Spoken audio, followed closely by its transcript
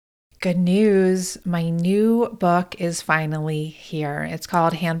Good news. My new book is finally here. It's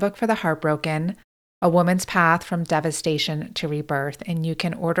called Handbook for the Heartbroken, A Woman's Path from Devastation to Rebirth, and you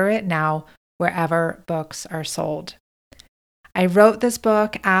can order it now wherever books are sold. I wrote this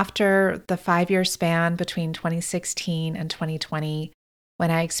book after the 5-year span between 2016 and 2020 when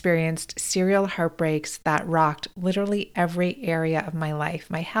I experienced serial heartbreaks that rocked literally every area of my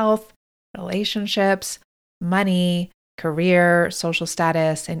life, my health, relationships, money, career, social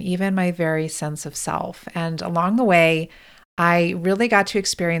status, and even my very sense of self. And along the way, I really got to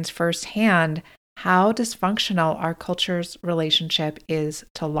experience firsthand how dysfunctional our culture's relationship is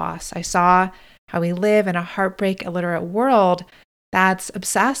to loss. I saw how we live in a heartbreak illiterate world that's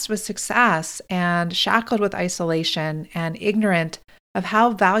obsessed with success and shackled with isolation and ignorant of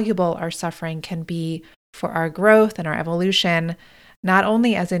how valuable our suffering can be for our growth and our evolution, not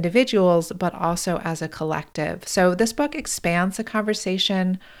only as individuals, but also as a collective. So this book expands the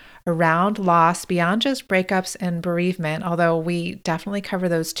conversation around loss beyond just breakups and bereavement, although we definitely cover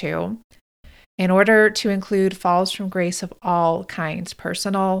those too, in order to include falls from grace of all kinds,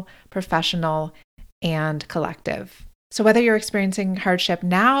 personal, professional, and collective. So whether you're experiencing hardship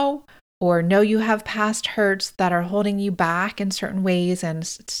now or know you have past hurts that are holding you back in certain ways and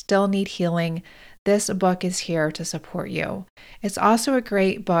still need healing, this book is here to support you. It's also a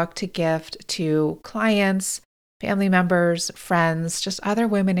great book to gift to clients, family members, friends, just other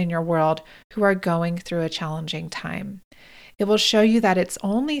women in your world who are going through a challenging time. It will show you that it's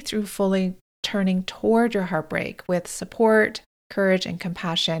only through fully turning toward your heartbreak with support, courage, and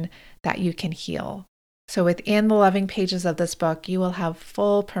compassion that you can heal. So within the loving pages of this book, you will have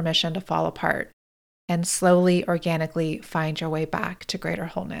full permission to fall apart and slowly, organically find your way back to greater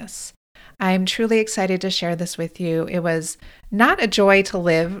wholeness. I'm truly excited to share this with you. It was not a joy to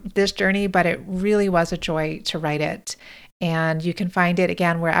live this journey, but it really was a joy to write it. And you can find it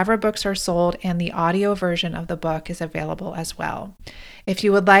again wherever books are sold, and the audio version of the book is available as well. If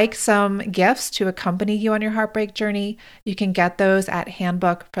you would like some gifts to accompany you on your heartbreak journey, you can get those at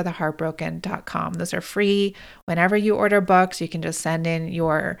handbookfortheheartbroken.com. Those are free. Whenever you order books, you can just send in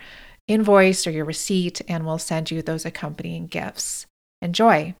your invoice or your receipt, and we'll send you those accompanying gifts.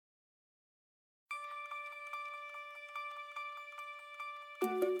 Enjoy.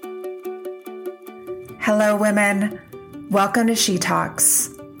 Hello, women. Welcome to She Talks,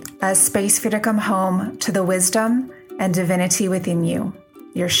 a space for you to come home to the wisdom and divinity within you,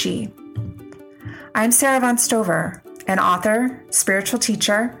 your she. I'm Sara von Stover, an author, spiritual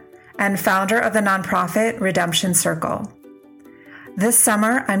teacher, and founder of the nonprofit Redemption Circle. This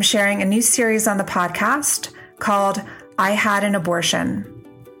summer, I'm sharing a new series on the podcast called I Had an Abortion.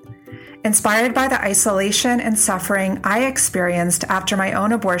 Inspired by the isolation and suffering I experienced after my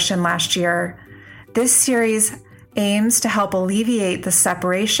own abortion last year, this series aims to help alleviate the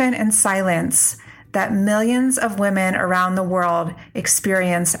separation and silence that millions of women around the world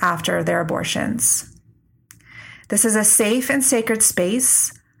experience after their abortions. This is a safe and sacred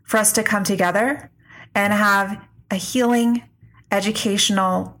space for us to come together and have a healing,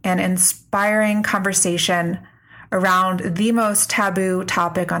 educational, and inspiring conversation around the most taboo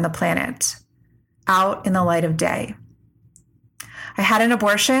topic on the planet, out in the light of day. I Had an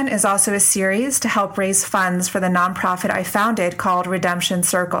Abortion is also a series to help raise funds for the nonprofit I founded called Redemption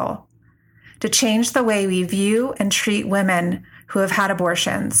Circle, to change the way we view and treat women who have had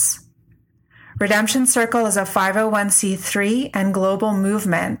abortions. Redemption Circle is a 501c3 and global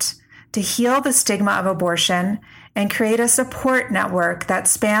movement to heal the stigma of abortion and create a support network that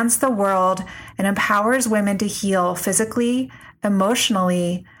spans the world and empowers women to heal physically,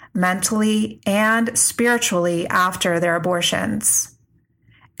 emotionally, mentally, and spiritually after their abortions.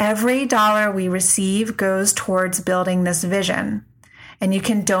 Every dollar we receive goes towards building this vision, and you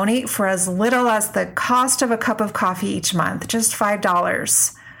can donate for as little as the cost of a cup of coffee each month, just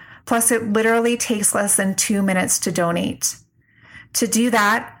 $5. Plus, it literally takes less than 2 minutes to donate. To do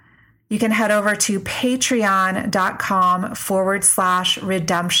that, you can head over to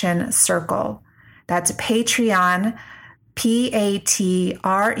patreon.com/redemption circle. That's Patreon,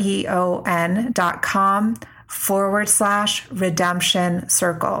 patreon.com/redemption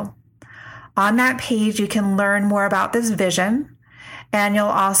circle. On that page, you can learn more about this vision, and you'll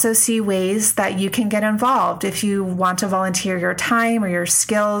also see ways that you can get involved if you want to volunteer your time or your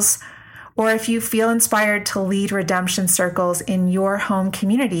skills, or if you feel inspired to lead redemption circles in your home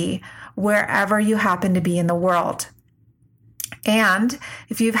community, wherever you happen to be in the world. And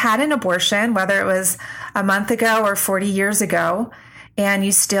if you've had an abortion, whether it was a month ago or 40 years ago, and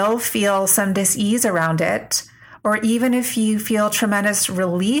you still feel some dis-ease around it, or even if you feel tremendous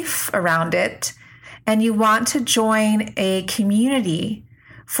relief around it, and you want to join a community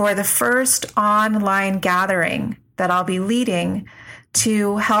for the first online gathering that I'll be leading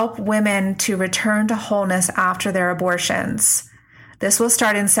to help women to return to wholeness after their abortions. This will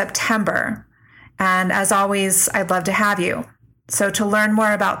start in September. And as always, I'd love to have you. So to learn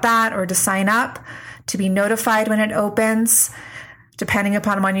more about that or to sign up, to be notified when it opens, depending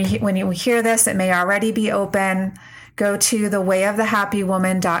upon when you hear this, it may already be open. Go to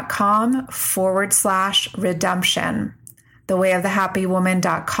thewayofthehappywoman.com/redemption.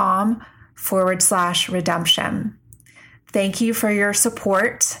 thewayofthehappywoman.com/redemption. Thank you for your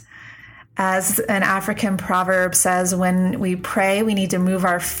support. As an African proverb says, when we pray, we need to move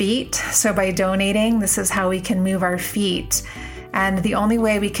our feet. So by donating, this is how we can move our feet. And the only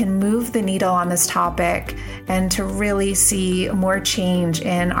way we can move the needle on this topic and to really see more change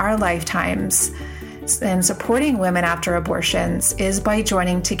in our lifetimes and supporting women after abortions is by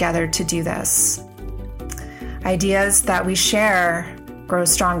joining together to do this. Ideas that we share grow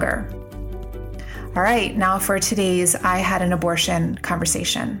stronger. All right, now for today's I Had an Abortion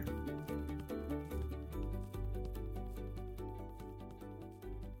conversation.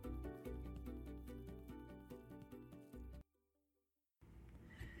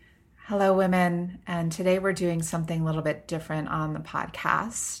 Hello, women, and today we're doing something a little bit different on the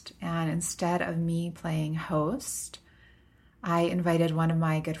podcast. And instead of me playing host, I invited one of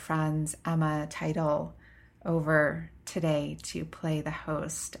my good friends, Emma Title, over today to play the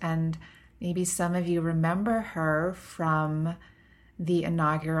host. And maybe some of you remember her from the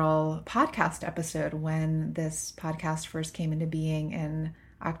inaugural podcast episode when this podcast first came into being in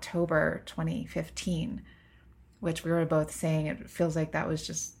October 2015, which we were both saying it feels like that was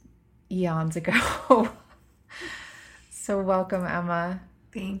just eons ago. So welcome, Emma.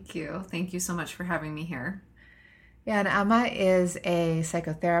 Thank you. Thank you so much for having me here. Yeah, and Emma is a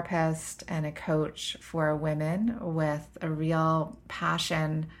psychotherapist and a coach for women with a real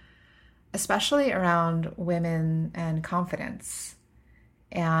passion, especially around women and confidence.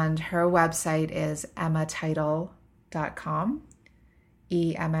 And her website is emmatitel.com,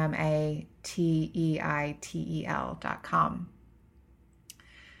 EMMATEITEL.com.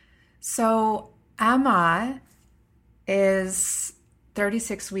 So Emma is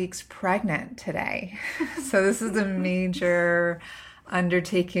 36 weeks pregnant today. So this is a major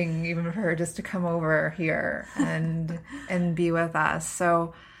undertaking even for her just to come over here and be with us.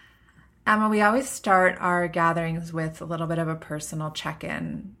 So Emma, we always start our gatherings with a little bit of a personal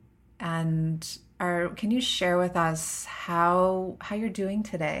check-in. And can you share with us how you're doing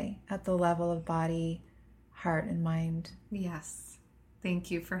today at the level of body, heart, and mind? Yes. Thank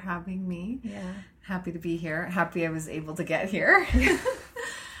you for having me. Yeah. Happy to be here. Happy I was able to get here.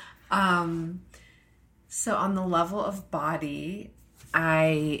 So on the level of body,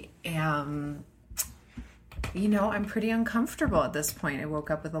 I am, I'm pretty uncomfortable at this point. I woke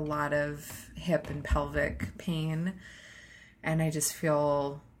up with a lot of hip and pelvic pain, and I just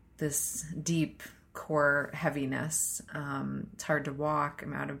feel this deep core heaviness. It's hard to walk.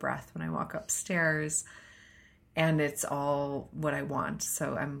 I'm out of breath when I walk upstairs. And it's all what I want.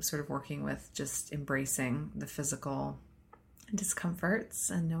 So I'm sort of working with just embracing the physical discomforts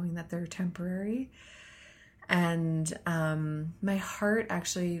and knowing that they're temporary. And my heart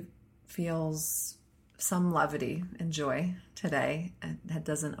actually feels some levity and joy today. That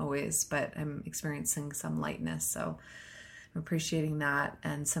doesn't always, but I'm experiencing some lightness. So I'm appreciating that.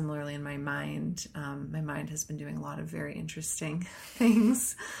 And similarly in my mind has been doing a lot of very interesting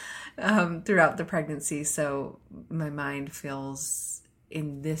things throughout the pregnancy. So my mind feels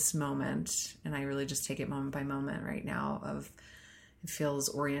in this moment, and I really just take it moment by moment right now, it feels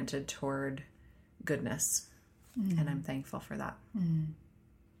oriented toward goodness. And I'm thankful for that.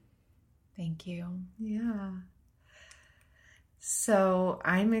 Thank you. Yeah. So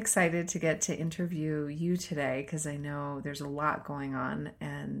I'm excited to get to interview you today because I know there's a lot going on.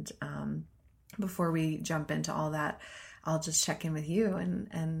 And before we jump into all that, I'll just check in with you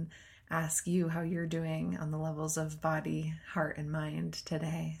and ask you how you're doing on the levels of body, heart, and mind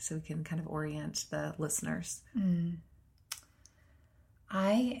today so we can kind of orient the listeners.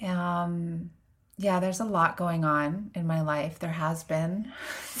 I am, there's a lot going on in my life. There has been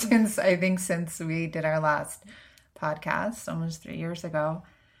since we did our last podcast almost 3 years ago.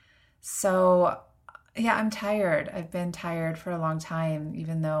 So I'm tired. I've been tired for a long time,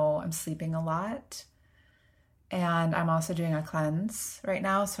 even though I'm sleeping a lot. And I'm also doing a cleanse right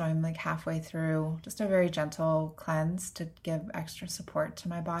now. So I'm like halfway through just a very gentle cleanse to give extra support to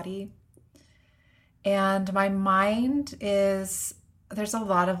my body. And my mind there's a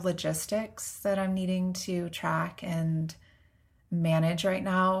lot of logistics that I'm needing to track and manage right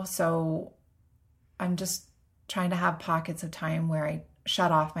now. So I'm just trying to have pockets of time where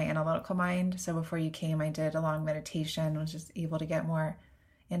shut off my analytical mind. So before you came, I did a long meditation, was just able to get more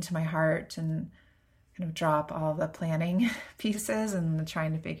into my heart and kind of drop all the planning pieces and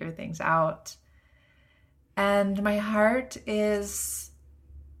trying to figure things out. And my heart is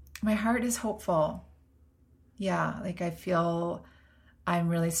hopeful. Yeah, like I feel I'm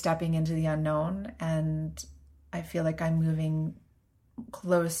really stepping into the unknown, and I feel like I'm moving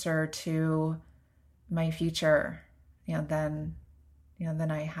closer to my future, than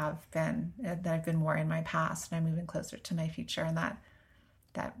I have been. That I've been more in my past, and I'm moving closer to my future, and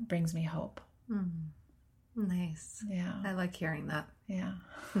that brings me hope. Nice. Yeah, I like hearing that. Yeah.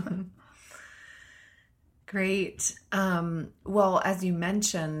 Great. Well, as you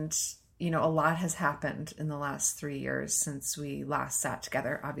mentioned, a lot has happened in the last 3 years since we last sat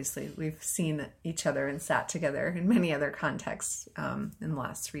together. Obviously, we've seen each other and sat together in many other contexts in the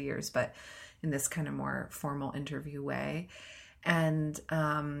last 3 years, but in this kind of more formal interview way. And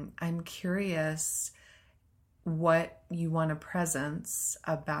I'm curious what you want to presence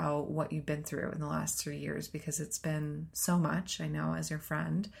about what you've been through in the last 3 years, because it's been so much, I know, as your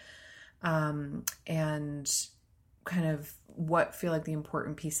friend. And kind of what feel like the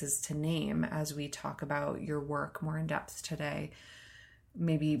important pieces to name as we talk about your work more in depth today.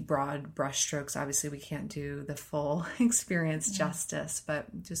 Maybe broad brushstrokes. Obviously, we can't do the full experience justice,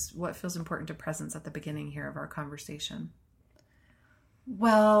 but just what feels important to presence at the beginning here of our conversation.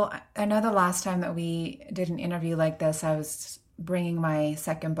 Well, I know the last time that we did an interview like this, I was bringing my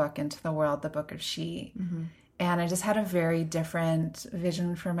second book into the world, the Book of She. Mm-hmm. And I just had a very different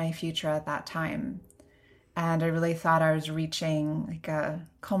vision for my future at that time. And I really thought I was reaching like a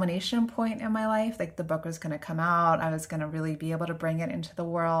culmination point in my life. Like the book was going to come out. I was going to really be able to bring it into the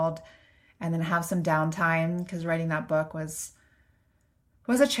world and then have some downtime, because writing that book was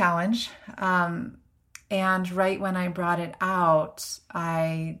a challenge. And right when I brought it out,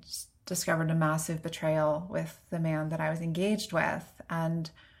 I discovered a massive betrayal with the man that I was engaged with. And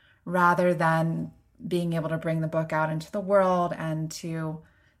rather than being able to bring the book out into the world and to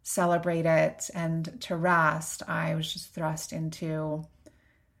celebrate it and to rest, I was just thrust into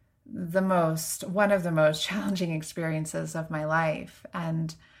one of the most challenging experiences of my life.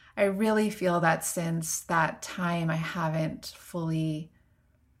 And I really feel that since that time, I haven't fully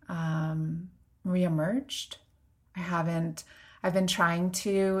reemerged. I've been trying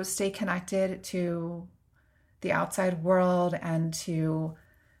to stay connected to the outside world and to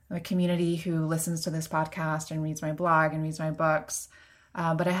a community who listens to this podcast and reads my blog and reads my books.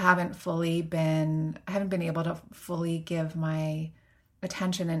 But I haven't been able to fully give my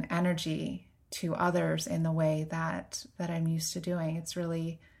attention and energy to others in the way that I'm used to doing. It's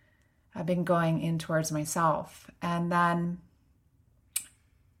really, I've been going in towards myself. And then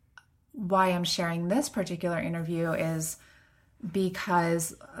why I'm sharing this particular interview is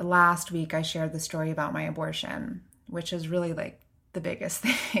because last week I shared the story about my abortion, which is really like the biggest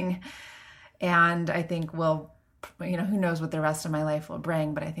thing. And I think who knows what the rest of my life will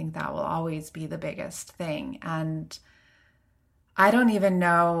bring, but I think that will always be the biggest thing. And I don't even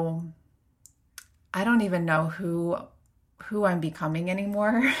know who I'm becoming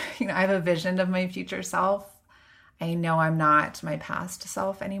anymore. I have a vision of my future self. I know I'm not my past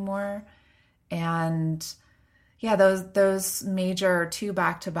self anymore. And yeah, those major 2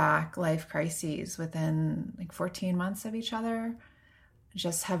 back-to-back life crises within like 14 months of each other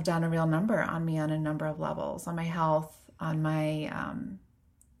just have done a real number on me on a number of levels, on my health, on my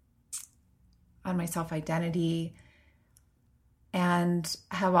self-identity, and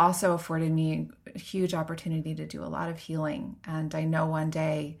have also afforded me a huge opportunity to do a lot of healing. And I know one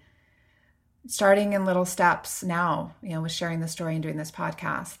day, starting in little steps now, with sharing the story and doing this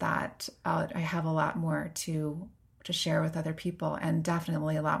podcast, that I have a lot more to share with other people, and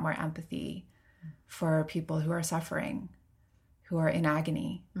definitely a lot more empathy for people who are suffering, who are in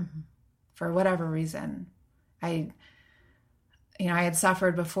agony, for whatever reason. I had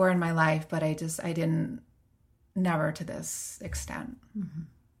suffered before in my life, but I didn't, never to this extent.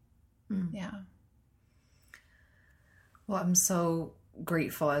 Yeah. Well, I'm so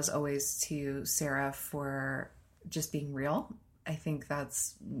grateful as always to you, Sara, for just being real. I think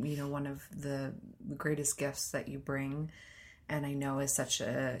that's, one of the greatest gifts that you bring, and I know is such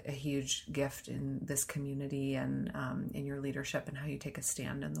a huge gift in this community and in your leadership and how you take a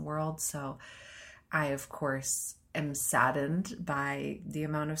stand in the world. So I, of course, am saddened by the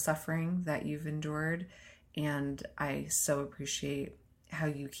amount of suffering that you've endured, and I so appreciate how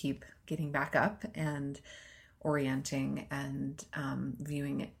you keep getting back up and orienting and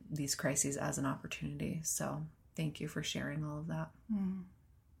viewing these crises as an opportunity. So thank you for sharing all of that.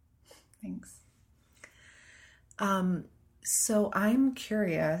 Thanks. So I'm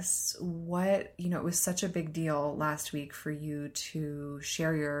curious what, it was such a big deal last week for you to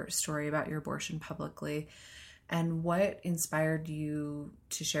share your story about your abortion publicly. And what inspired you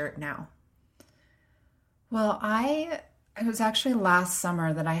to share it now? Well, it was actually last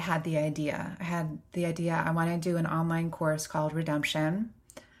summer that I had the idea. I wanted to do an online course called Redemption,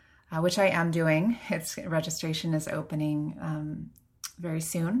 which I am doing. Its registration is opening very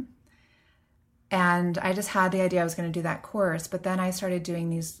soon. And I just had the idea I was going to do that course, but then I started doing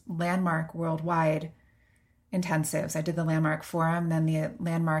these landmark worldwide intensives. I did the landmark forum, then the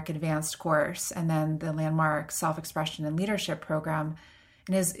landmark advanced course, and then the landmark self-expression and leadership program.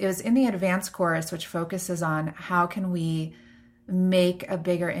 And it was in the advanced course, which focuses on how can we make a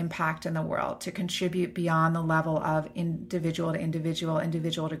bigger impact in the world to contribute beyond the level of individual to individual,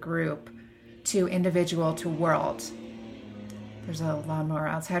 individual to group, to individual to world. There's a lawnmower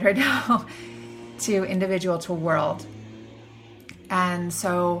outside right now. To individual to world. And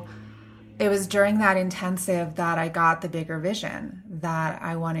so it was during that intensive that I got the bigger vision that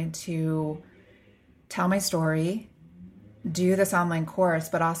I wanted to tell my story, do this online course,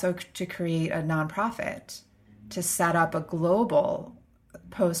 but also to create a nonprofit, to set up a global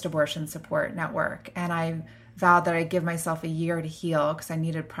post-abortion support network. And I vowed that I'd give myself a year to heal because I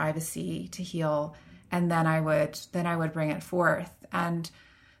needed privacy to heal. And then I would bring it forth. And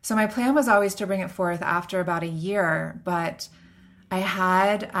so my plan was always to bring it forth after about a year, but I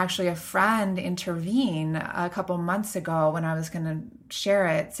had actually a friend intervene a couple months ago when I was going to share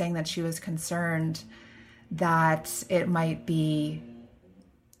it, saying that she was concerned that it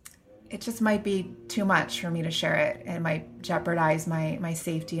just might be too much for me to share it. It might jeopardize my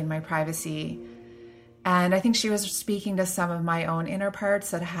safety and my privacy. And I think she was speaking to some of my own inner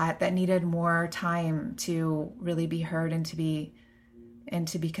parts that needed more time to really be heard and to be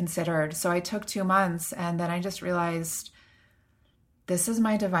considered. So I took 2 months, and then I just realized this is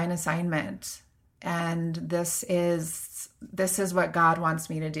my divine assignment, and this is what God wants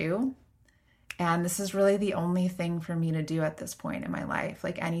me to do. And this is really the only thing for me to do at this point in my life.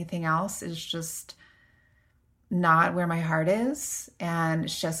 Like anything else is just not where my heart is, and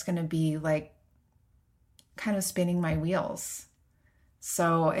it's just going to be like kind of spinning my wheels.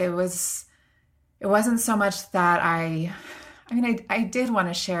 So it wasn't so much that I did want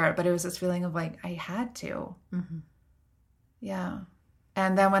to share it, but it was this feeling of like, I had to. Mm-hmm. Yeah.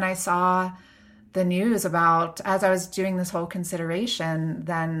 And then when I saw the news as I was doing this whole consideration,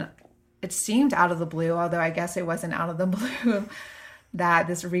 then it seemed out of the blue, although I guess it wasn't out of the blue, that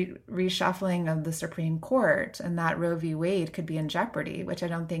this reshuffling of the Supreme Court and that Roe v. Wade could be in jeopardy, which I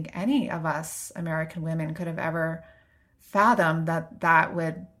don't think any of us American women could have ever fathomed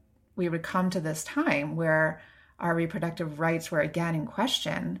that we would come to this time where our reproductive rights were again in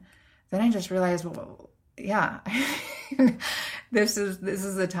question. Then I just realized, well, yeah, this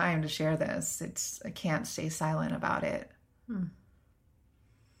is the time to share this. I can't stay silent about it.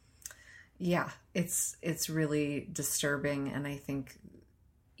 Yeah, it's really disturbing, and I think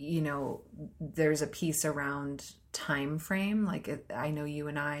there's a piece around time frame. Like I know you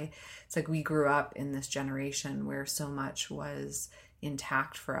and I, it's like we grew up in this generation where so much was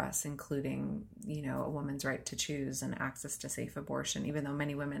intact for us, including, a woman's right to choose and access to safe abortion, even though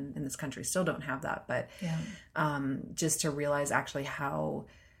many women in this country still don't have that. But just to realize actually how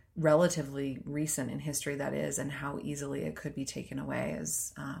relatively recent in history that is and how easily it could be taken away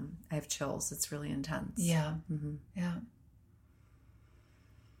is, I have chills. It's really intense. Yeah. Mm-hmm. Yeah.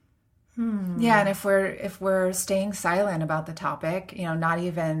 Yeah, and if we're staying silent about the topic, not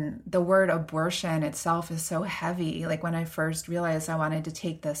even the word abortion itself is so heavy. Like when I first realized I wanted to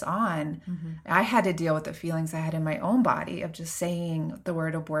take this on, I had to deal with the feelings I had in my own body of just saying the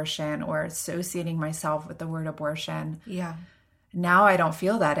word abortion or associating myself with the word abortion. Yeah. Now I don't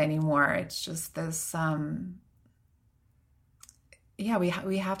feel that anymore. It's just this, we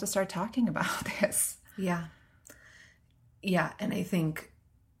have to start talking about this. Yeah. Yeah, and I think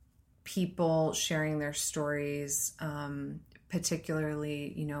people sharing their stories,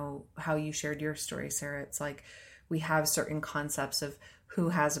 particularly, how you shared your story, Sarah, it's like we have certain concepts of who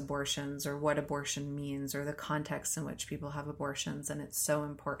has abortions or what abortion means or the context in which people have abortions. And it's so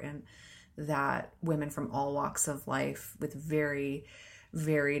important that women from all walks of life with very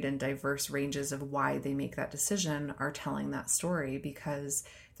varied and diverse ranges of why they make that decision are telling that story, because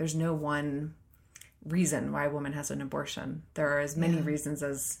there's no one reason why a woman has an abortion. There are as many reasons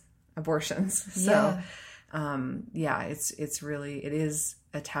as abortions. So, it's really, it is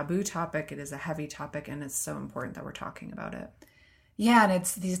a taboo topic. It is a heavy topic, and it's so important that we're talking about it. Yeah. And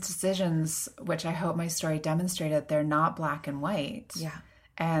it's these decisions, which I hope my story demonstrated, they're not black and white. Yeah.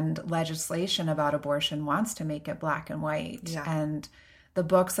 and legislation about abortion wants to make it black and white. Yeah. And the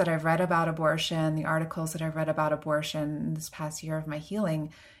books that I've read about abortion, the articles that I've read about abortion in this past year of my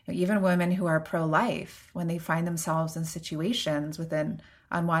healing, even women who are pro-life, when they find themselves in situations with an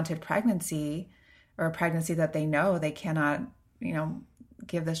unwanted pregnancy or a pregnancy that they know they cannot,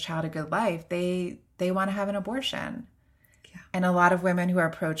 give this child a good life, they want to have an abortion. Yeah. And a lot of women who are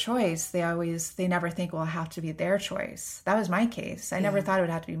pro-choice, they never think, well, it'll have to be their choice. That was my case. I never thought it would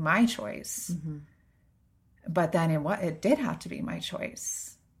have to be my choice. Mm-hmm. But then it did have to be my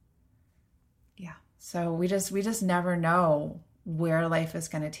choice. Yeah. So we just never know where life is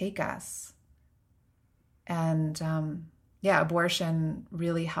going to take us. And abortion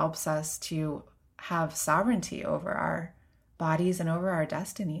really helps us to have sovereignty over our bodies and over our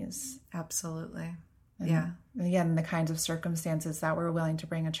destinies. Absolutely. And, yeah. And again, the kinds of circumstances that we're willing to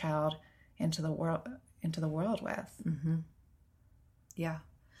bring a child into the world with. Mm-hmm. Yeah.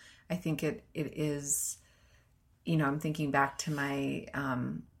 I think it is, I'm thinking back to my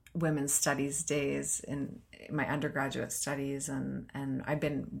women's studies days in my undergraduate studies, and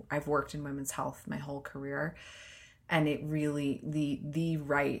I've worked in women's health my whole career, and it really the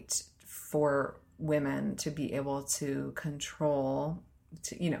right for women to be able to control,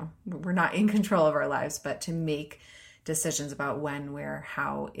 we're not in control of our lives, but to make decisions about when, where,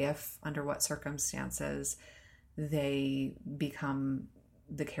 how, if, under what circumstances they become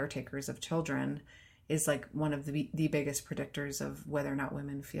the caretakers of children is like one of the biggest predictors of whether or not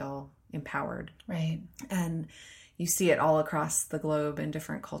women feel empowered. Right. And you see it all across the globe in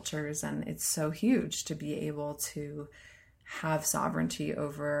different cultures. And it's so huge to be able to have sovereignty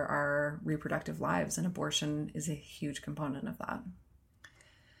over our reproductive lives. And abortion is a huge component of that.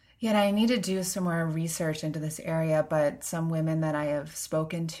 Yeah, and I need to do some more research into this area, but some women that I have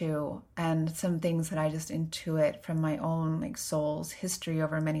spoken to and some things that I just intuit from my own soul's history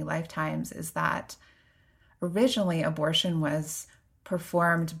over many lifetimes is that originally abortion was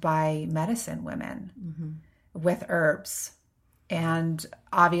performed by medicine women with herbs. And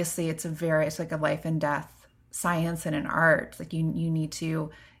obviously it's like a life and death science and an art. Like you need to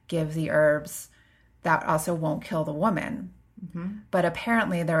give the herbs that also won't kill the woman. But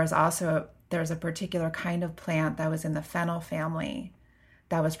apparently there's a particular kind of plant that was in the fennel family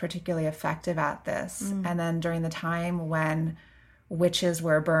that was particularly effective at this. And then during the time when witches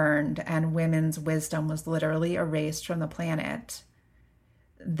were burned and women's wisdom was literally erased from the planet,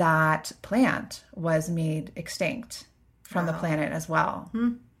 that plant was made extinct from the planet as well.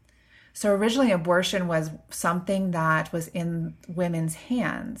 So originally abortion was something that was in women's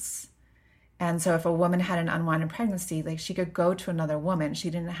hands. And so if a woman had an unwanted pregnancy, she could go to another woman. She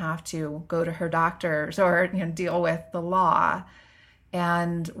didn't have to go to her doctors or deal with the law.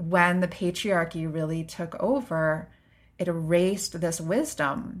 And when the patriarchy really took over, it erased this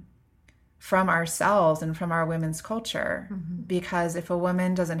wisdom from ourselves and from our women's culture. Because if a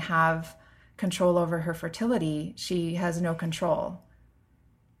woman doesn't have control over her fertility, she has no control.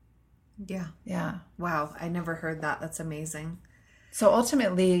 Yeah. Wow. I never heard that. That's amazing. So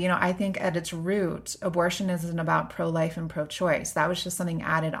ultimately, I think at its root, abortion isn't about pro-life and pro-choice. That was just something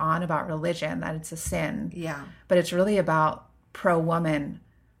added on about religion, that it's a sin. Yeah. But it's really about pro-woman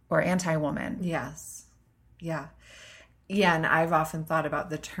or anti-woman. Yes. Yeah. Yeah. And I've often thought about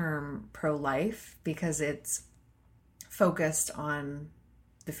the term pro-life because it's focused on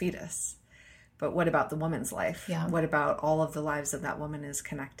the fetus. But what about the woman's life? Yeah. What about all of the lives that woman is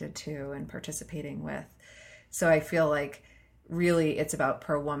connected to and participating with? So I feel like really it's about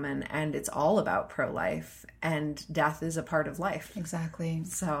pro-woman and it's all about pro-life, and death is a part of life. Exactly.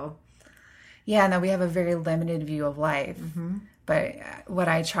 So yeah, and that we have a very limited view of life. But what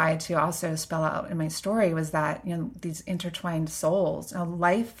I tried to also spell out in my story was that, these intertwined souls,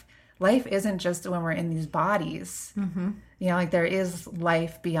 life isn't just when we're in these bodies. There is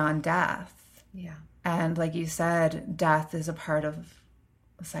life beyond death. Yeah. And like you said, death is a part of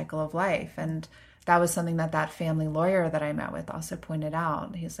the cycle of life. And that was something that family lawyer that I met with also pointed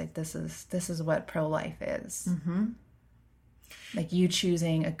out. He's like, this is what pro-life is. Like you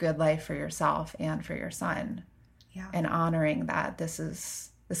choosing a good life for yourself and for your son. Yeah. And honoring that this is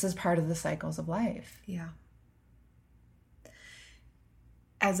part of the cycles of life. Yeah.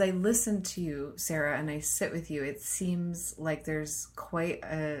 As I listen to you, Sara, and I sit with you, it seems like there's quite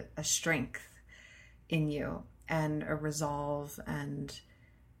a strength in you and a resolve and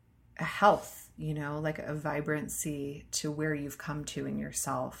a health, like a vibrancy to where you've come to in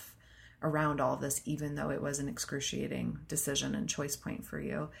yourself around all this, even though it was an excruciating decision and choice point for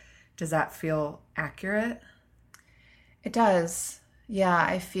you. Does that feel accurate? It does. Yeah,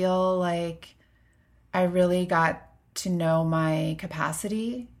 I feel like I really got to know my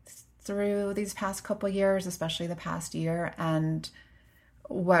capacity through these past couple years, especially the past year, and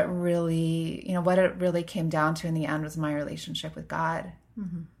what it really came down to in the end was my relationship with God,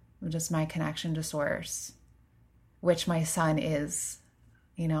 just my connection to Source, which my son is,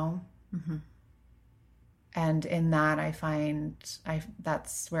 and in that I find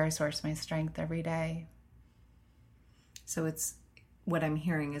that's where I source my strength every day. So it's, what I'm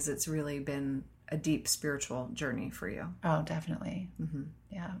hearing is it's really been a deep spiritual journey for you. Oh, definitely.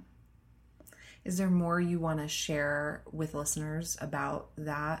 Yeah. Is there more you want to share with listeners about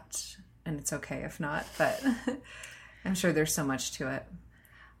that? And it's okay if not, but I'm sure there's so much to it.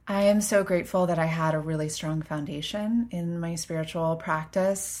 I am so grateful that I had a really strong foundation in my spiritual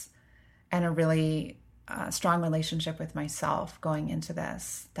practice and a really strong relationship with myself going into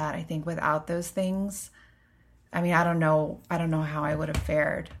this, that I think without those things, I mean, I don't know how I would have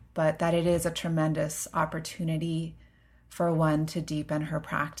fared, but that it is a tremendous opportunity for one to deepen her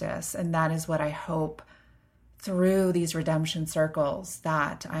practice. And that is what I hope through these redemption circles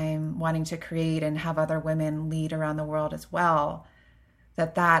that I'm wanting to create and have other women lead around the world as well,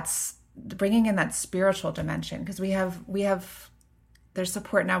 that's bringing in that spiritual dimension, because there's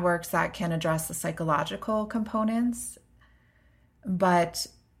support networks that can address the psychological components,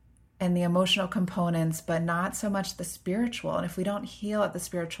 and the emotional components, but not so much the spiritual. And if we don't heal at the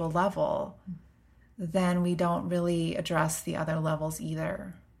spiritual level, then we don't really address the other levels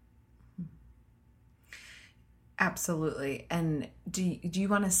either. Absolutely. And do you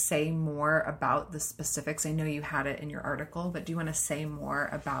want to say more about the specifics? I know you had it in your article, but do you want to say more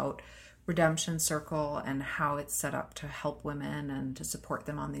about Redemption Circle and how it's set up to help women and to support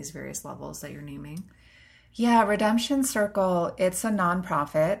them on these various levels that you're naming? Yeah, Redemption Circle, it's a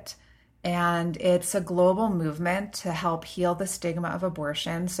nonprofit, and it's a global movement to help heal the stigma of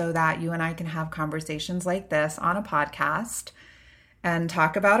abortion so that you and I can have conversations like this on a podcast and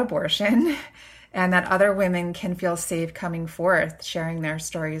talk about abortion, and that other women can feel safe coming forth, sharing their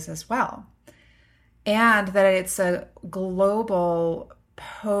stories as well. And that it's a global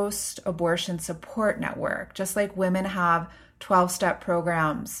post-abortion support network, just like women have 12-step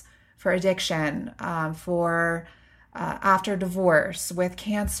programs for addiction, for after divorce, with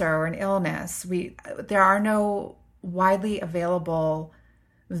cancer or an illness. There are no widely available,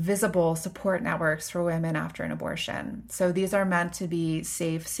 visible support networks for women after an abortion. So these are meant to be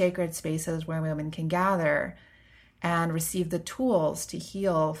safe, sacred spaces where women can gather and receive the tools to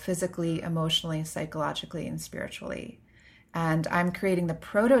heal physically, emotionally, psychologically, and spiritually. And I'm creating the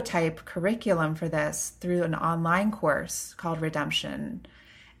prototype curriculum for this through an online course called Redemption.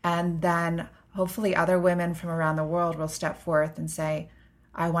 And then hopefully other women from around the world will step forth and say,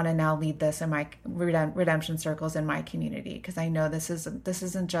 I want to now lead this in my redemption circles in my community, because I know this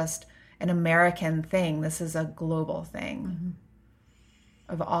isn't just an American thing. This is a global thing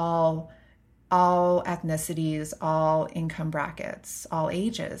of all ethnicities, all income brackets, all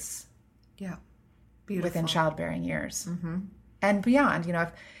ages. Yeah. Beautiful. Within childbearing years and beyond.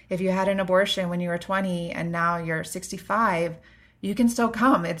 If you had an abortion when you were 20 and now you're 65, you can still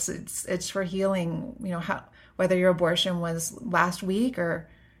come. It's for healing, whether your abortion was last week or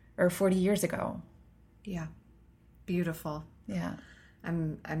 40 years ago. Yeah. Beautiful. Yeah.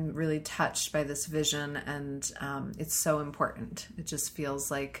 I'm really touched by this vision, and it's so important. It just feels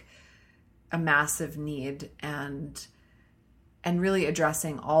like a massive need, and really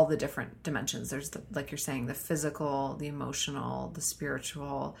addressing all the different dimensions. There's like you're saying, the physical, the emotional, the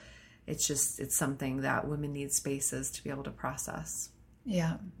spiritual. It's something that women need spaces to be able to process.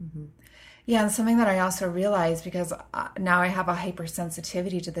 Yeah. Yeah. And something that I also realized, because now I have a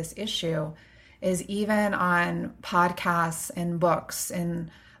hypersensitivity to this issue, is even on podcasts and books and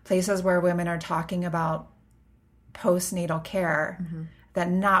places where women are talking about postnatal care, that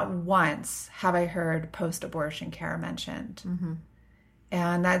not once have I heard post-abortion care mentioned.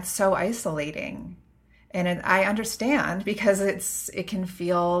 And that's so isolating. And I understand, because it can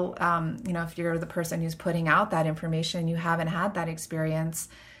feel, if you're the person who's putting out that information, you haven't had that experience,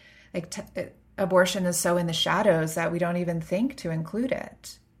 like abortion is so in the shadows that we don't even think to include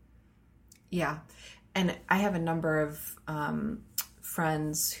it. Yeah. And I have a number of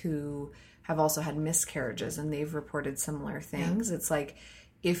friends who have also had miscarriages, and they've reported similar things. Yeah. It's like,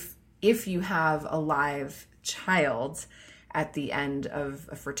 if you have a live child at the end of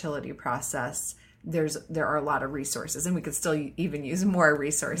a fertility process, there are a lot of resources, and we could still even use more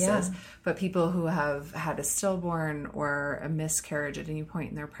resources. Yeah. But people who have had a stillborn or a miscarriage at any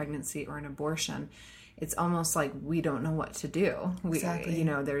point in their pregnancy or an abortion, it's almost like we don't know what to do. Exactly.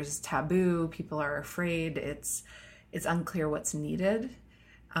 There's taboo. People are afraid. It's unclear what's needed.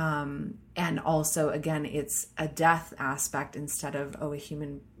 And also, again, it's a death aspect instead of, a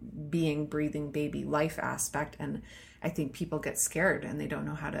human being, breathing baby life aspect. And I think people get scared and they don't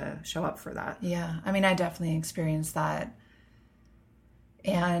know how to show up for that. Yeah. I mean, I definitely experienced that.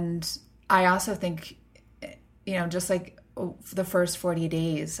 And I also think, just like the first 40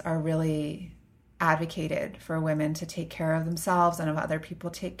 days are really advocated for women to take care of themselves and of other people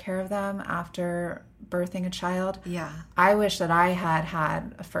take care of them after birthing a child. Yeah. I wish that I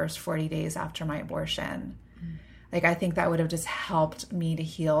had a first 40 days after my abortion. Like, I think that would have just helped me to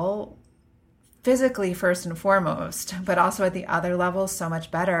heal physically first and foremost, but also at the other levels so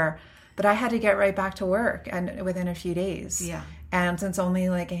much better. But I had to get right back to work and within a few days. Yeah. And since only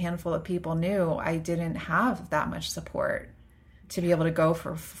like a handful of people knew, I didn't have that much support to be able to go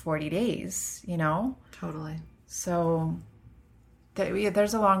for 40 days, Totally. So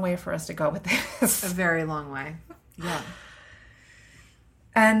there's a long way for us to go with this. A very long way. Yeah.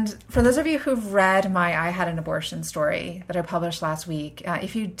 And for those of you who've read my I Had an Abortion story that I published last week,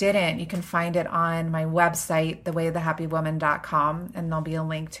 if you didn't, you can find it on my website, thewayofthehappywoman.com, and there'll be a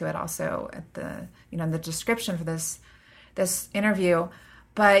link to it also at the, in the description for this interview.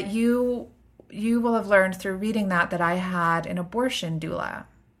 But you will have learned through reading that I had an abortion doula,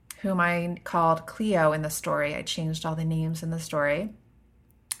 whom I called Cleo in the story. I changed all the names in the story.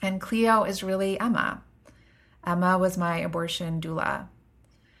 And Cleo is really Emma. Emma was my abortion doula.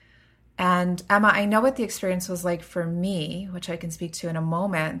 And Emma, I know what the experience was like for me, which I can speak to in a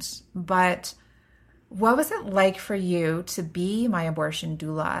moment, but what was it like for you to be my abortion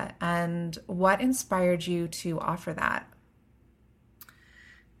doula, and what inspired you to offer that?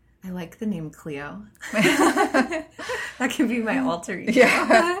 I like the name Cleo. That can be my alter ego.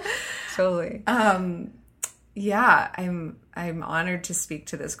 Yeah, totally. Yeah, I'm honored to speak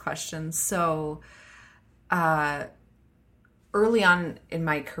to this question. So, early on in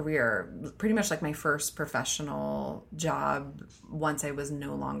my career, pretty much like my first professional job, once I was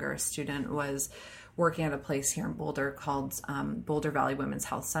no longer a student, was working at a place here in Boulder called Boulder Valley Women's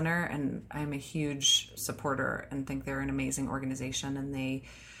Health Center. And I'm a huge supporter and think they're an amazing organization. And they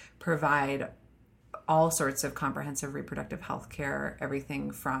provide all sorts of comprehensive reproductive health care,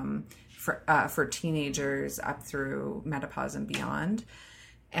 everything from for teenagers up through menopause and beyond.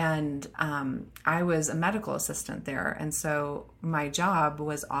 And I was a medical assistant there. And so my job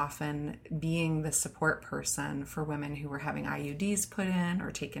was often being the support person for women who were having IUDs put in or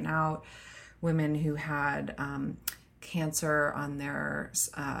taken out, women who had cancer on their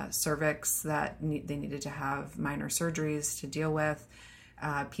cervix that they needed to have minor surgeries to deal with,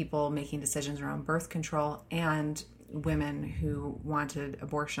 people making decisions around birth control, and women who wanted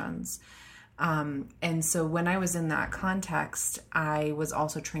abortions. And so when I was in that context, I was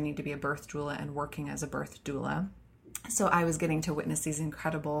also training to be a birth doula and working as a birth doula. So I was getting to witness these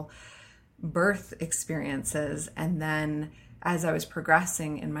incredible birth experiences. And then as I was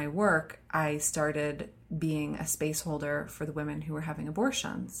progressing in my work, I started being a space holder for the women who were having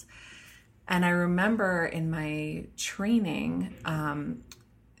abortions. And I remember in my training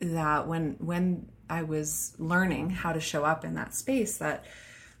that when I was learning how to show up in that space, that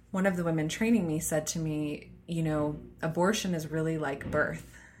one of the women training me said to me, abortion is really like birth.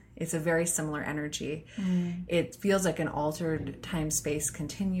 It's a very similar energy. It feels like an altered time-space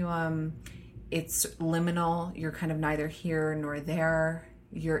continuum. It's liminal. You're kind of neither here nor there.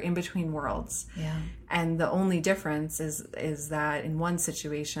 You're in between worlds. Yeah. And the only difference is that in one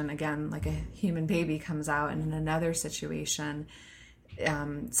situation, again, like a human baby comes out, and in another situation,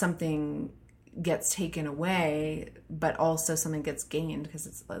 something gets taken away, but also something gets gained, because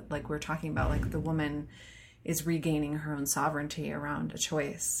it's like we're talking about, like the woman is regaining her own sovereignty around a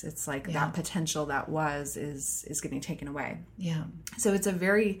choice. It's like that potential that is getting taken away. Yeah. So it's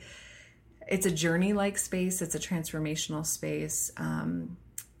a journey-like space. It's a transformational space.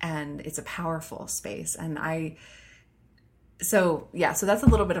 And it's a powerful space. And so that's a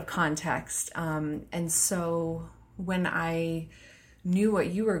little bit of context. And so when I knew what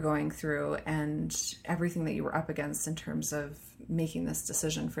you were going through and everything that you were up against in terms of making this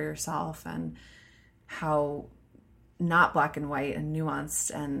decision for yourself, and how not black and white and nuanced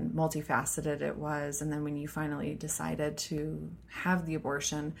and multifaceted it was, and then when you finally decided to have the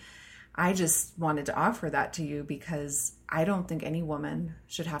abortion, I just wanted to offer that to you, because I don't think any woman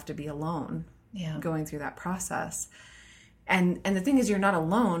should have to be alone going through that process. And the thing is, you're not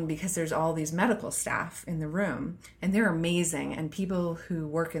alone, because there's all these medical staff in the room, and they're amazing. And people who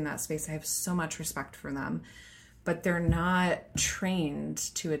work in that space, I have so much respect for them, but they're not trained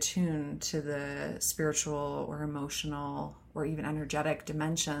to attune to the spiritual or emotional or even energetic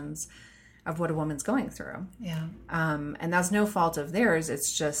dimensions of what a woman's going through. Yeah. And that's no fault of theirs.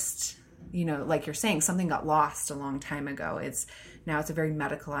 It's just, like you're saying, something got lost a long time ago. Now it's a very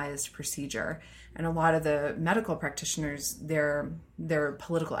medicalized procedure. And a lot of the medical practitioners, they're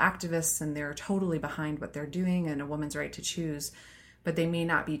political activists, and they're totally behind what they're doing and a woman's right to choose, but they may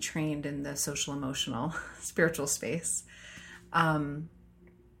not be trained in the social, emotional, spiritual space.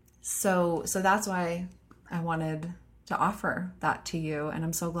 So that's why I wanted to offer that to you, and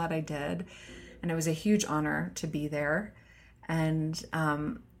I'm so glad I did. And it was a huge honor to be there. And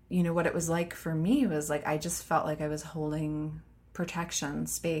what it was like for me was like I just felt like I was holding protection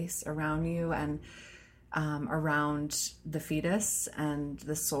space around you and around the fetus and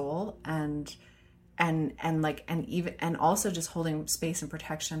the soul and also just holding space and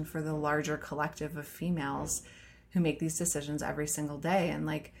protection for the larger collective of females who make these decisions every single day. And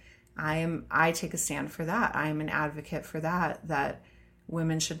like I take a stand for that. I'm an advocate for that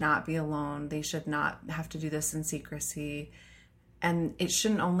women should not be alone. They should not have to do this in secrecy. And it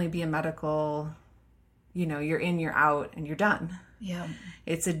shouldn't only be a medical, you're in, you're out, and you're done. Yeah.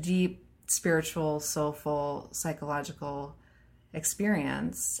 It's a deep spiritual, soulful, psychological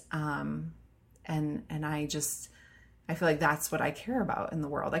experience. And I feel like that's what I care about in the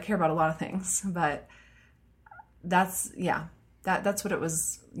world. I care about a lot of things, but that's what it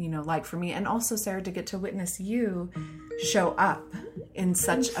was, like for me. And also, Sarah, to get to witness you show up in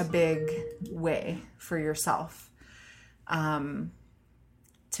such a big way for yourself,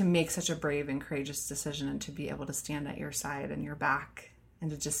 to make such a brave and courageous decision, and to be able to stand at your side and your back,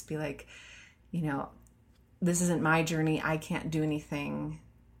 and to just be like, this isn't my journey. I can't do anything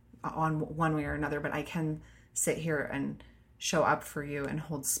on one way or another, but I can sit here and show up for you and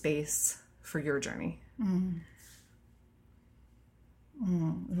hold space for your journey. I'm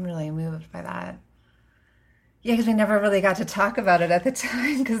really moved by that. Yeah, because we never really got to talk about it at the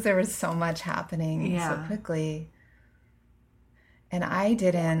time because there was so much happening so quickly. And I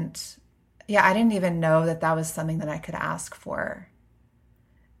didn't even know that was something that I could ask for.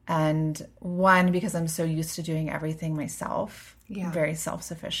 And one, because I'm so used to doing everything myself, very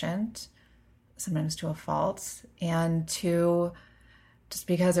self-sufficient, sometimes to a fault. And two, just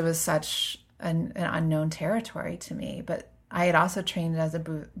because it was such an unknown territory to me. But I had also trained as a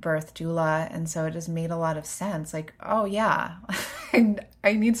birth doula, and so it just made a lot of sense. Like, oh yeah,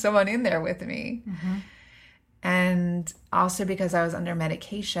 I need someone in there with me. Mm-hmm. And also because I was under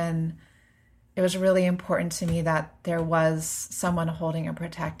medication, it was really important to me that there was someone holding a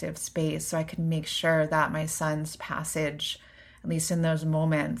protective space so I could make sure that my son's passage, at least in those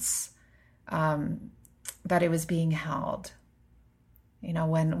moments, that it was being held.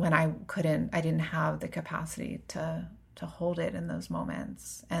 When I didn't have the capacity to hold it in those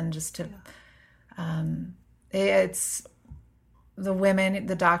moments, and just to, it's the women,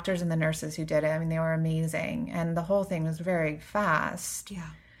 the doctors and the nurses who did it. I mean, they were amazing, and the whole thing was very fast. Yeah.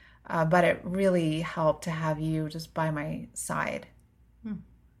 But it really helped to have you just by my side.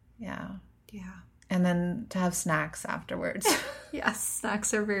 Yeah. Yeah. And then to have snacks afterwards. Yes,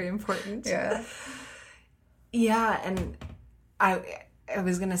 snacks are very important. Yeah. Yeah, and I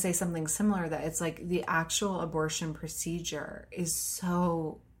was going to say something similar, that it's like the actual abortion procedure is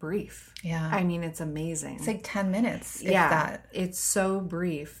so brief. Yeah. I mean, it's amazing. It's like 10 minutes. It's so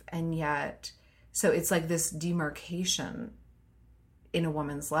brief, and yet, so it's like this demarcation in a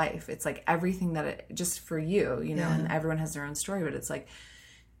woman's life. It's like everything just for you, and everyone has their own story, but it's like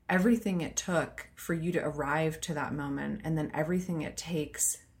everything it took for you to arrive to that moment, and then everything it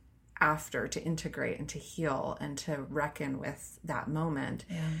takes after to integrate and to heal and to reckon with that moment.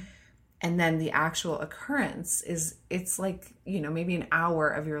 Yeah. And then the actual occurrence it's like, maybe an hour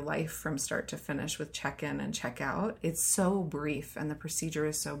of your life from start to finish with check-in and check-out. It's so brief, and the procedure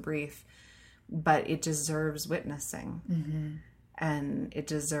is so brief, but it deserves witnessing. Mm-hmm. And it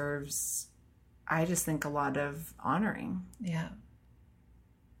deserves, I just think, a lot of honoring. Yeah.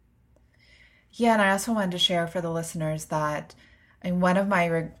 Yeah, and I also wanted to share for the listeners that, one of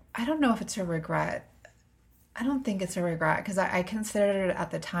my, I don't know if it's a regret. I don't think it's a regret, because I considered it at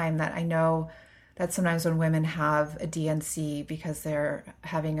the time that I know that sometimes when women have a DNC because they're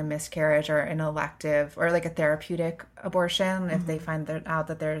having a miscarriage or an elective or like a therapeutic abortion, if they find out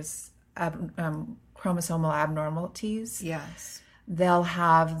that there's chromosomal abnormalities. Yes. They'll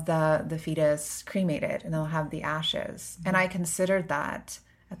have the fetus cremated, and they'll have the ashes. Mm-hmm. And I considered that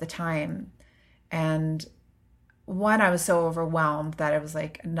at the time. And one, I was so overwhelmed that it was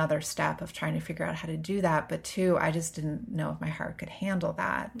like another step of trying to figure out how to do that. But two, I just didn't know if my heart could handle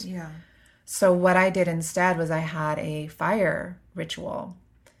that. Yeah. So what I did instead was I had a fire ritual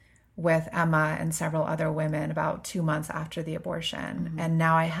with Emma and several other women about 2 months after the abortion. And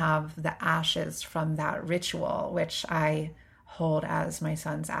now I have the ashes from that ritual, which I hold as my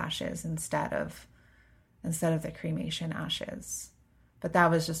son's ashes instead of the cremation ashes. But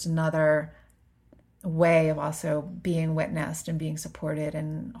that was just another way of also being witnessed and being supported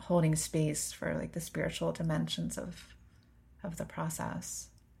and holding space for like the spiritual dimensions of the process.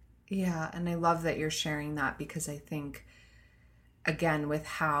 Yeah, and I love that you're sharing that, because I think, again, with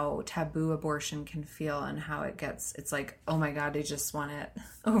how taboo abortion can feel and how it's like, oh my God, I just want it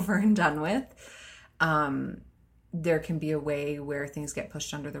over and done with. There can be a way where things get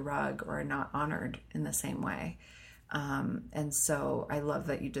pushed under the rug or not honored in the same way. And so I love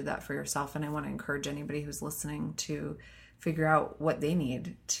that you did that for yourself. And I want to encourage anybody who's listening to figure out what they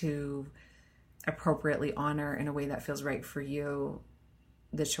need to appropriately honor in a way that feels right for you,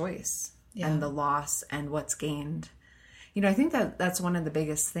 the choice and the loss and what's gained. You know, I think that that's one of the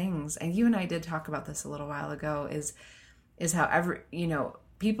biggest things. And you and I did talk about this a little while ago, is how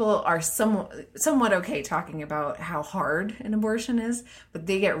people are somewhat okay talking about how hard an abortion is, but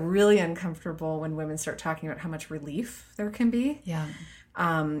they get really uncomfortable when women start talking about how much relief there can be. Yeah.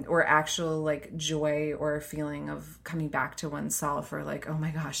 Or actual like joy or a feeling of coming back to oneself, or like, oh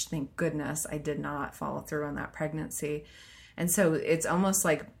my gosh, thank goodness I did not follow through on that pregnancy. And so it's almost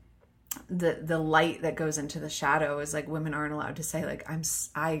like the light that goes into the shadow is like, women aren't allowed to say like, I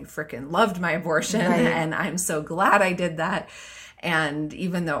freaking loved my abortion, right, and I'm so glad I did that. And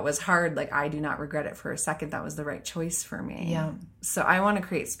even though it was hard, like, I do not regret it for a second. That was the right choice for me. Yeah. So I want to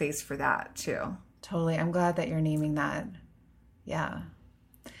create space for that too. Totally. I'm glad that you're naming that. Yeah.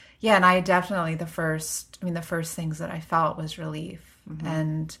 Yeah. And I definitely, the first things that I felt was relief. Mm-hmm.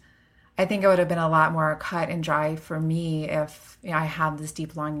 And I think it would have been a lot more cut and dry for me if I had this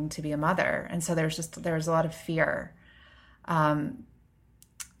deep longing to be a mother. And so there's a lot of fear.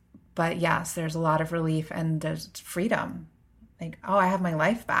 But yes, there's a lot of relief and there's freedom. Like, oh, I have my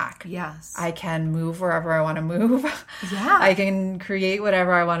life back. Yes. I can move wherever I want to move. Yeah. I can create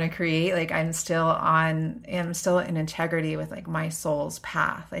whatever I want to create. Like, I'm still in integrity with like my soul's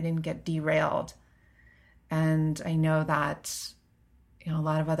path. I didn't get derailed. And I know that, a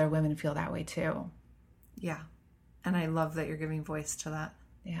lot of other women feel that way too. Yeah. And I love that you're giving voice to that.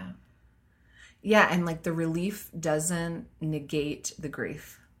 Yeah. Yeah. And like the relief doesn't negate the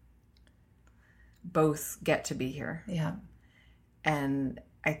grief. Both get to be here. Yeah. And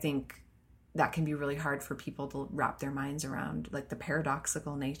I think that can be really hard for people to wrap their minds around, like the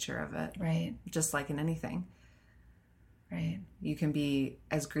paradoxical nature of it. Right. Just like in anything. Right. You can be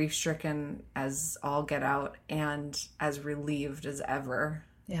as grief-stricken as all get out and as relieved as ever.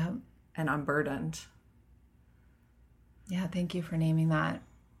 Yeah. And unburdened. Yeah. Thank you for naming that.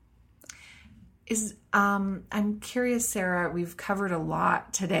 I'm curious, Sarah, we've covered a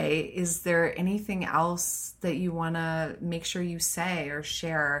lot today. Is there anything else that you want to make sure you say or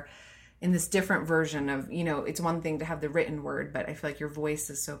share in this different version of, it's one thing to have the written word, but I feel like your voice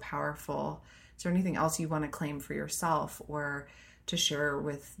is so powerful. Is there anything else you want to claim for yourself or to share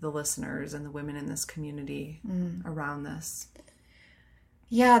with the listeners and the women in this community around this?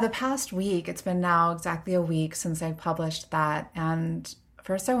 Yeah, the past week, it's been now exactly a week since I published that. And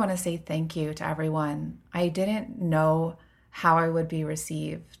first, I want to say thank you to everyone. I didn't know how I would be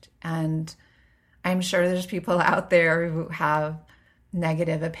received. And I'm sure there's people out there who have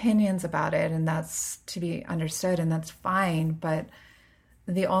negative opinions about it, and that's to be understood, and that's fine. But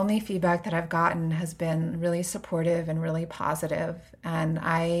the only feedback that I've gotten has been really supportive and really positive. And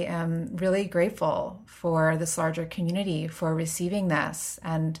I am really grateful for this larger community for receiving this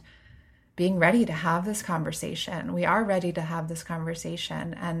and being ready to have this conversation. We are ready to have this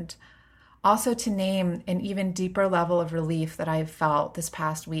conversation, and also to name an even deeper level of relief that I've felt this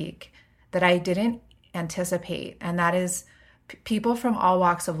past week that I didn't anticipate. And that is people from all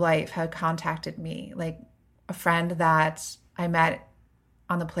walks of life have contacted me, like a friend that I met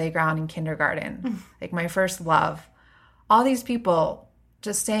on the playground in kindergarten, like my first love. All these people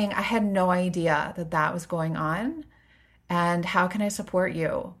just saying, I had no idea that was going on, and how can I support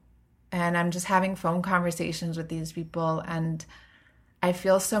you? And I'm just having phone conversations with these people, and I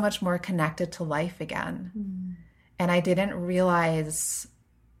feel so much more connected to life again. Mm. And I didn't realize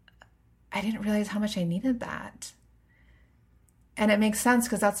how much I needed that. And it makes sense,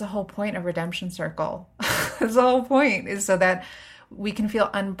 because that's the whole point of Redemption Circle. That's the whole point, is so that we can feel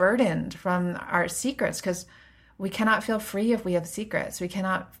unburdened from our secrets, because we cannot feel free if we have secrets. We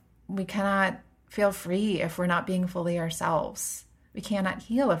cannot feel free if we're not being fully ourselves. We cannot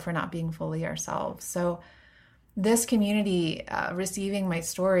heal if we're not being fully ourselves. So this community receiving my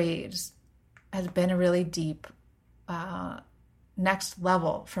story has been a really deep next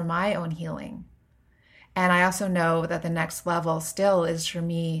level for my own healing. And I also know that the next level still is for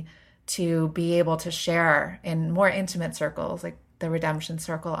me to be able to share in more intimate circles, like the Redemption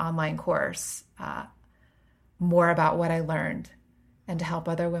Circle online course, more about what I learned and to help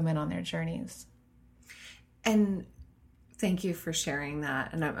other women on their journeys. And thank you for sharing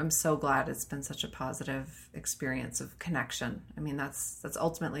that. And I'm so glad it's been such a positive experience of connection. I mean, that's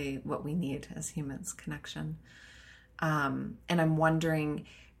ultimately what we need as humans, connection. And I'm wondering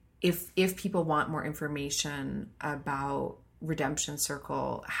if people want more information about Redemption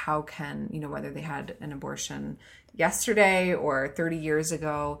Circle, how can, whether they had an abortion yesterday or 30 years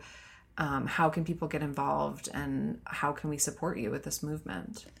ago, how can people get involved and how can we support you with this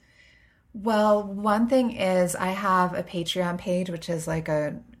movement? Well, one thing is I have a Patreon page, which is like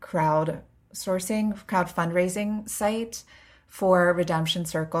a crowd fundraising site for Redemption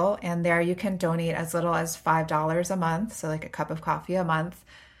Circle. And there you can donate as little as $5 a month. So like a cup of coffee a month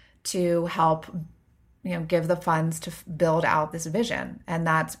to help, give the funds to build out this vision. And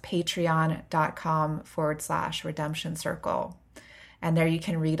that's patreon.com/Redemption Circle. And there you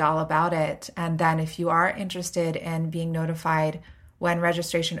can read all about it. And then if you are interested in being notified when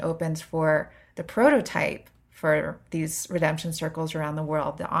registration opens for the prototype for these Redemption Circles around the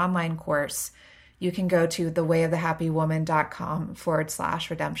world, the online course, you can go to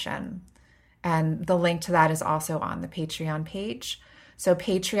thewayofthehappywoman.com/redemption. And the link to that is also on the Patreon page. So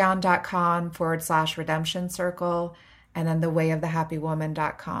patreon.com/Redemption Circle, and then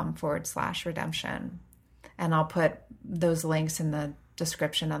thewayofthehappywoman.com/redemption. And I'll put those links in the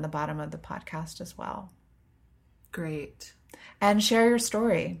description on the bottom of the podcast as well. Great. And share your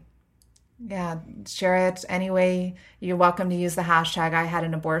story. Yeah, share it any way. You're welcome to use the hashtag I had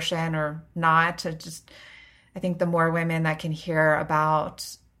an abortion or not. I think the more women that can hear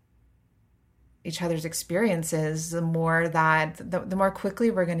about each other's experiences, the more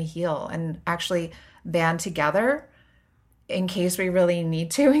quickly we're going to heal and actually band together in case we really need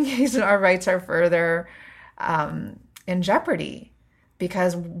to, in case our rights are further in jeopardy.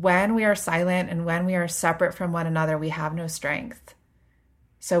 Because when we are silent and when we are separate from one another, we have no strength.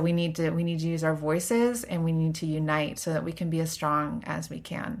 So we need to use our voices and we need to unite so that we can be as strong as we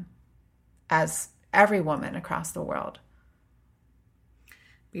can, as every woman across the world.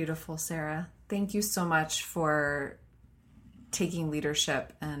 Beautiful, Sara. Thank you so much for taking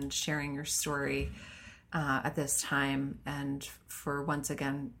leadership and sharing your story at this time, and for once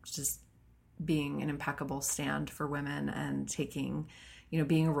again just being an impeccable stand for women and taking,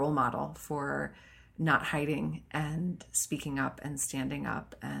 being a role model for not hiding and speaking up and standing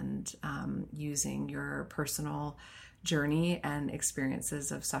up and using your personal journey and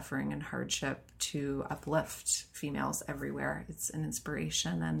experiences of suffering and hardship to uplift females everywhere. It's an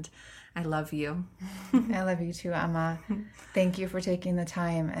inspiration, and I love you. I love you too, Emma. Thank you for taking the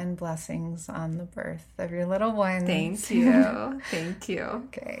time, and blessings on the birth of your little ones. Thank you. Thank you.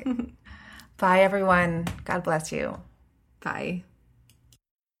 Okay. Bye, everyone. God bless you. Bye.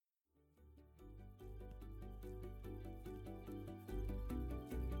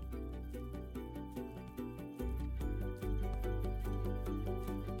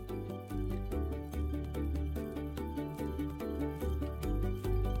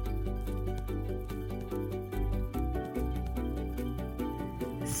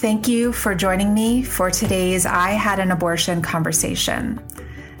 Thank you for joining me for today's I Had an Abortion conversation.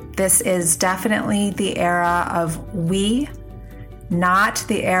 This is definitely the era of we, not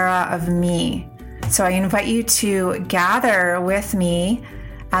the era of me. So I invite you to gather with me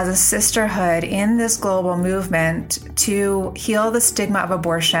as a sisterhood in this global movement to heal the stigma of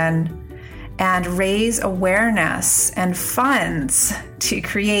abortion and raise awareness and funds to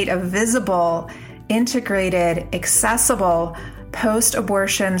create a visible, integrated, accessible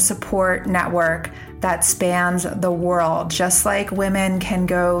post-abortion support network that spans the world. Just like women can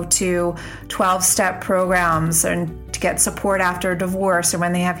go to 12-step programs and to get support after divorce or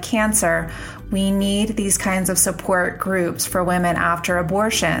when they have cancer, we need these kinds of support groups for women after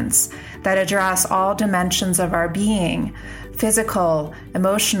abortions that address all dimensions of our being: physical,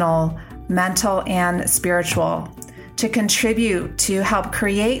 emotional, mental, and spiritual. To contribute to help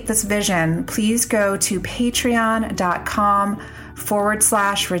create this vision, please go to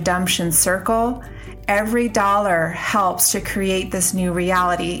patreon.com/Redemption Circle. Every dollar helps to create this new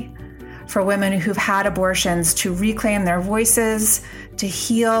reality for women who've had abortions to reclaim their voices, to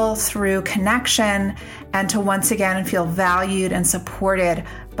heal through connection, and to once again feel valued and supported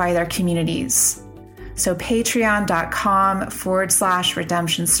by their communities. So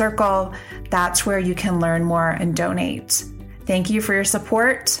patreon.com/Redemption Circle. That's where you can learn more and donate. Thank you for your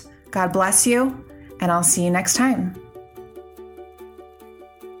support. God bless you, and I'll see you next time.